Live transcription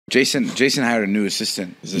Jason hired a new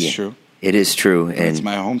assistant. Is this true? It is true. And it's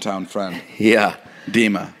my hometown friend. Yeah.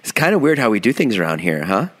 Dima. It's kind of weird how we do things around here,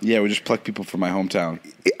 huh? Yeah, we just pluck people from my hometown.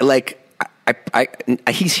 Like,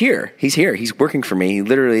 he's here. He's here. He's working for me.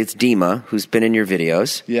 Literally, it's Dima, who's been in your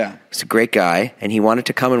videos. Yeah. He's a great guy, and he wanted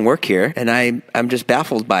to come and work here, and I'm just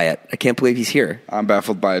baffled by it. I can't believe he's here. I'm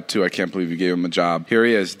baffled by it, too. I can't believe you gave him a job. Here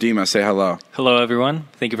he is. Dima, say hello. Hello, everyone.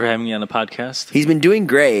 Thank you for having me on the podcast. He's been doing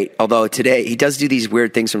great, although today he does do these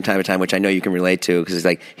weird things from time to time, which I know you can relate to, because it's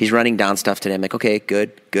like he's running down stuff today. I'm like, okay,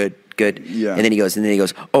 good. Yeah. And then he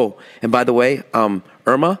goes, oh, and by the way,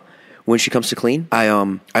 Irma, when she comes to clean, I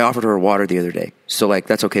offered her water the other day. So, like,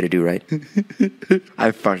 that's okay to do, right? I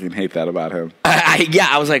fucking hate that about him.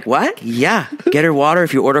 I was like, what? Yeah. Get her water.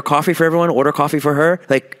 If you order coffee for everyone, order coffee for her.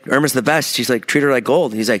 Like, Irma's the best. She's like, treat her like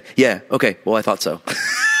gold. And he's like, yeah, okay. Well, I thought so.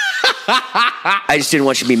 I just didn't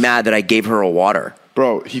want you to be mad that I gave her a water.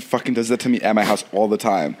 Bro, he fucking does that to me at my house all the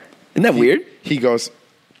time. Isn't that weird? He goes,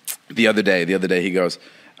 the other day, he goes,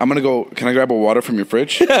 I'm going to go, can I grab a water from your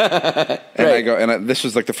fridge? And right. I go, this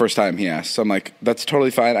was like the first time he asked. So I'm like, that's totally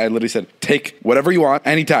fine. I literally said, take whatever you want,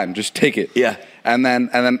 anytime, just take it. Yeah. And then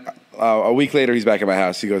a week later, he's back at my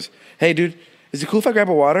house. He goes, hey, dude, is it cool if I grab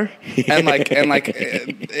a water? And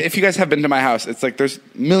if you guys have been to my house, it's like there's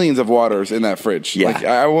millions of waters in that fridge. Yeah. Like,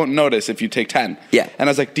 I won't notice if you take 10. Yeah. And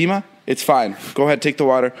I was like, Dima, it's fine. Go ahead, take the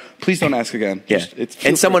water. Please don't ask again. Yeah.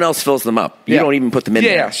 And someone else fills them up. You don't even put them in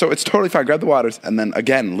there. Yeah, so it's totally fine. Grab the waters. And then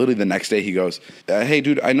again, literally the next day he goes, hey,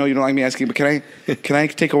 dude, I know you don't like me asking, but can I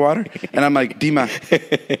take a water? And I'm like, Dima,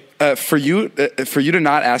 for you to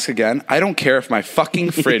not ask again, I don't care if my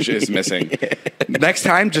fucking fridge is missing. Next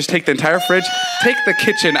time, just take the entire fridge, take the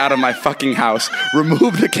kitchen out of my fucking house,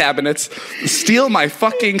 remove the cabinets, steal my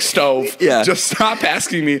fucking stove. Yeah. Just stop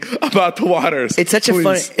asking me about the waters. It's such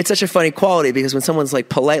a funny quality, because when someone's like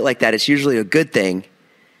polite like that, it's usually a good thing.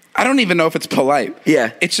 I don't even know if it's polite.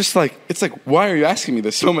 Yeah. It's just like, why are you asking me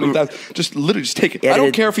this so many times? Just literally just take it. Yeah, I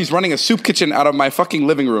don't care if he's running a soup kitchen out of my fucking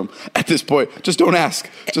living room at this point. Just don't ask.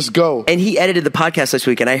 Just go. And he edited the podcast this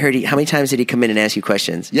week, and I heard how many times did he come in and ask you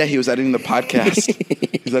questions? Yeah, he was editing the podcast.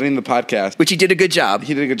 Which he did a good job.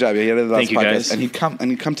 He did a good job. Yeah, he edited the last Thank you, podcast. guys.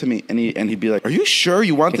 And he'd come to me and he'd be like, are you sure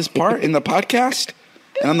you want this part in the podcast?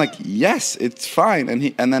 And I'm like, yes, it's fine.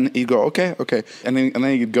 And then he'd go, okay. And then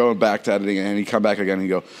he'd go back to editing, and he'd come back again and he'd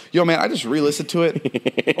go, yo, man, I just re-listened to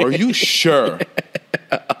it. Are you sure?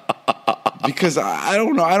 Because I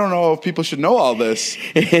don't know if people should know all this.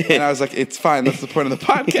 And I was like, it's fine. That's the point of the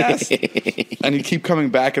podcast. And he'd keep coming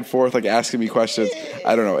back and forth, like asking me questions.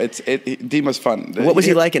 I don't know. Dima's fun. What was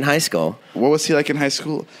he like in high school? What was he like in high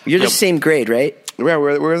school? You're the same grade, right? Yeah,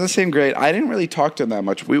 we're in the same grade. I didn't really talk to him that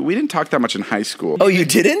much. We didn't talk that much in high school. Oh, you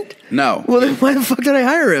didn't? No. Well, then why the fuck did I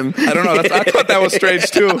hire him? I don't know. I thought that was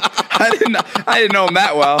strange too. I didn't know him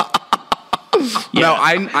that well. Yeah. No,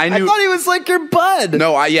 I knew. I thought he was like your bud.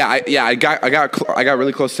 No, I got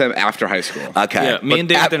really close to him after high school. Okay. Yeah, me and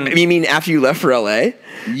David. You mean after you left for LA?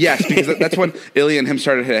 Yes, because that's when Ilya and him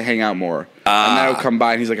started to hang out more. And then I would come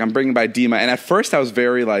by, and he's like, I'm bringing by Dima. And at first, I was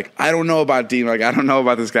very like, I don't know about Dima. Like, I don't know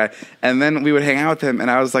about this guy. And then we would hang out with him,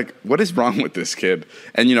 and I was like, what is wrong with this kid?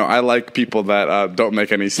 And, I like people that don't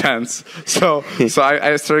make any sense. So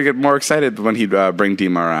I started to get more excited when he'd bring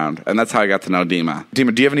Dima around. And that's how I got to know Dima.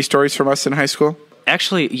 Dima, do you have any stories from us in high school?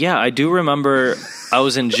 Actually, yeah, I do remember I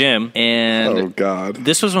was in gym, and oh God,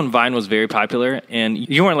 this was when Vine was very popular, and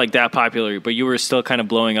you weren't like that popular, but you were still kind of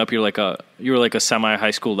blowing up. You were like a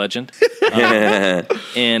semi-high school legend.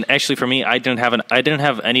 And actually, for me, I didn't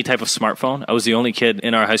have any type of smartphone. I was the only kid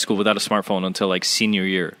in our high school without a smartphone until like senior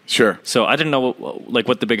year. Sure. So I didn't know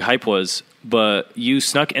what the big hype was, but you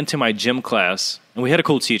snuck into my gym class. And we had a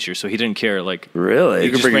cool teacher, so he didn't care. Like, really?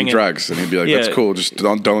 You could bring in drugs, and he'd be like, "That's cool. Just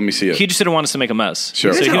don't let me see it." He just didn't want us to make a mess.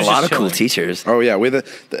 Sure. There's So a lot of cool teachers. Oh yeah,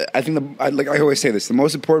 I think I always say this: the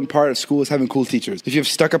most important part of school is having cool teachers. If you have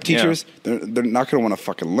stuck-up teachers, they're not going to want to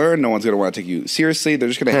fucking learn. No one's going to want to take you seriously. They're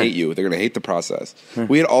just going to hate you. They're going to hate the process.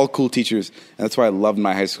 We had all cool teachers, and that's why I loved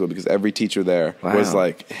my high school, because every teacher there was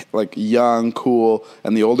like young, cool,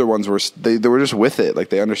 and the older ones were were just with it. Like,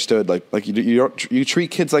 they understood. Like you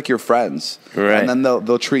treat kids like your friends, right? And then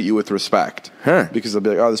they'll treat you with respect, because they'll be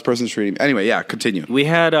like, oh, this person's treating me. Anyway, yeah, continue. We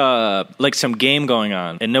had like some game going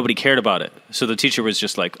on, and nobody cared about it. So the teacher was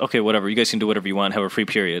just like, okay, whatever, you guys can do whatever you want, have a free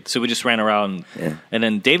period. So we just ran around, and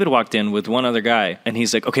then David walked in with one other guy, and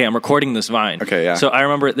he's like, okay, I'm recording this Vine. Okay, yeah. So I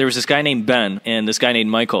remember there was this guy named Ben and this guy named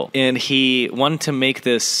Michael, and he wanted to make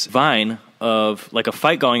this Vine of like a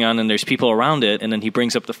fight going on and there's people around it, and then he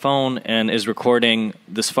brings up the phone and is recording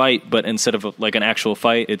this fight, but instead of like an actual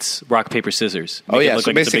fight, it's rock, paper, scissors. Oh, yeah. Look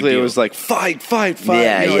So like it's a big basically it deal. was like, fight.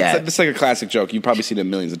 Yeah, yeah. It's like a classic joke. You've probably seen it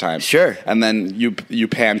millions of times. Sure. And then you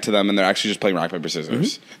pan to them and they're actually just playing rock, paper,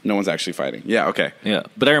 scissors. No one's actually fighting. Yeah, okay. Yeah,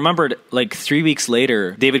 but I remembered like 3 weeks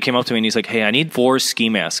later, David came up to me and he's like, "Hey, I need 4 ski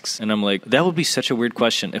masks." And I'm like, that would be such a weird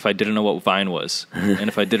question if I didn't know what Vine was and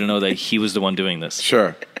if I didn't know that he was the one doing this.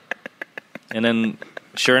 Sure. And then,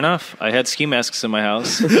 sure enough, I had ski masks in my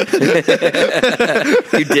house. You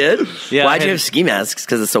did? Yeah, Why'd you have ski masks?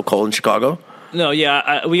 Because it's so cold in Chicago? No,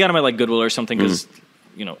 yeah, we got them at like Goodwill or something because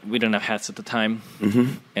we didn't have hats at the time.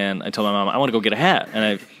 And I told my mom, I want to go get a hat.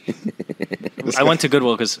 And I went to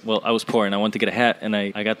Goodwill because, I was poor and I wanted to get a hat. And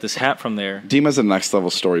I got this hat from there. Dima's a next level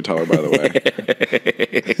storyteller, by the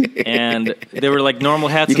way. And they were like normal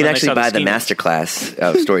hats. You and can then I actually saw buy the ski mask. masterclass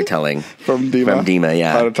of storytelling From Dima? From Dima,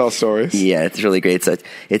 yeah. How to tell stories. Yeah, it's really great. So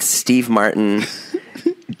it's Steve Martin,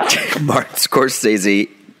 Martin Scorsese,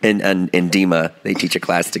 and Dima. They teach a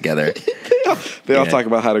class together. They all talk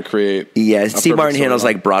about how to create. Yeah, a Steve Martin perfect handles storyline.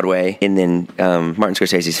 like Broadway, and then Martin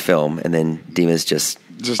Scorsese's film, and then Dima's just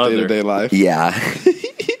day-to-day life. yeah.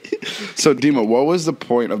 So Dima, what was the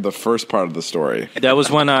point of the first part of the story? That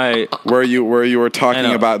was when Where you were talking I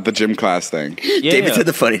know. about the gym class thing. David said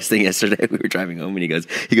the funniest thing yesterday. We were driving home, and he goes,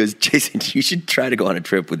 Jason, you should try to go on a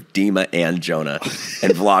trip with Dima and Jonah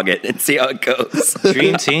and vlog it and see how it goes.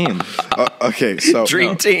 Dream team. Okay, so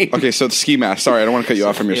Dream team. Okay, so the ski mask. Sorry, I don't want to cut you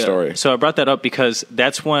off from your Yeah. story. So I brought that up because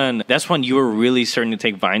that's when you were really starting to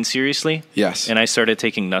take Vine seriously. Yes. And I started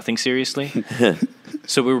taking nothing seriously.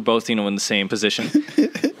 So we were both, in the same position.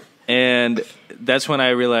 And that's when I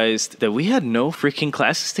realized that we had no freaking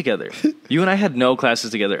classes together. You and I had no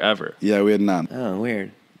classes together ever. Yeah, we had none. Oh,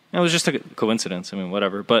 weird. It was just a coincidence. I mean,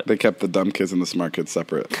 whatever. But They kept the dumb kids and the smart kids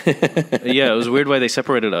separate. yeah, it was weird why they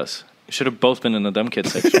separated us. Should have both been in the dumb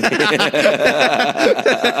kids section.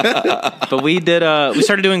 But we did. We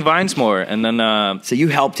started doing Vines more, and then So you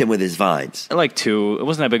helped him with his vines. like 2. It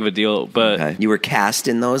wasn't that big of a deal, but Okay. You were cast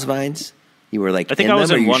in those vines? You were like I think in I was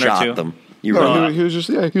them, or in you one or shot 2. them? You were No, he was just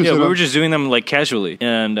he was yeah, in we a- were just doing them like casually,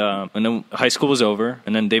 and then high school was over,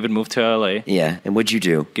 and then David moved to LA, Yeah, and what'd you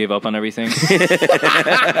do? gave up on everything.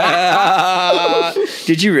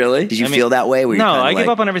 Did you really? Did you feel that way? Were you No, kinda I gave like-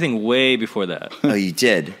 up on everything way before that. Oh, you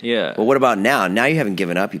did? Yeah. Well, what about now? Now you haven't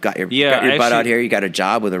given up. You got your butt out actually- here. You got a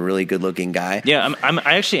job with a really good-looking guy. Yeah,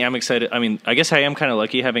 I actually am excited. I mean, I guess I am kind of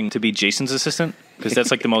lucky having to be Jason's assistant because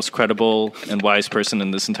that's like the most credible and wise person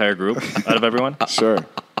in this entire group out of everyone. Sure.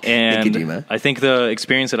 And Thank you, Dima. I think the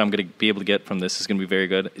experience that I'm going to be able to get from this is going to be very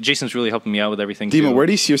good. Jason's really helping me out with everything. Dima, too. where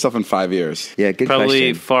do you see yourself in 5 years? Yeah, good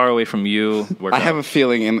Probably question. far away from you. I have a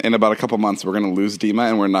feeling in about a couple months we're going to lose Dima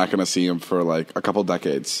and we're not going to see him for like a couple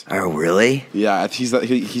decades. Oh, really? Yeah, he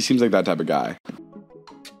seems like that type of guy.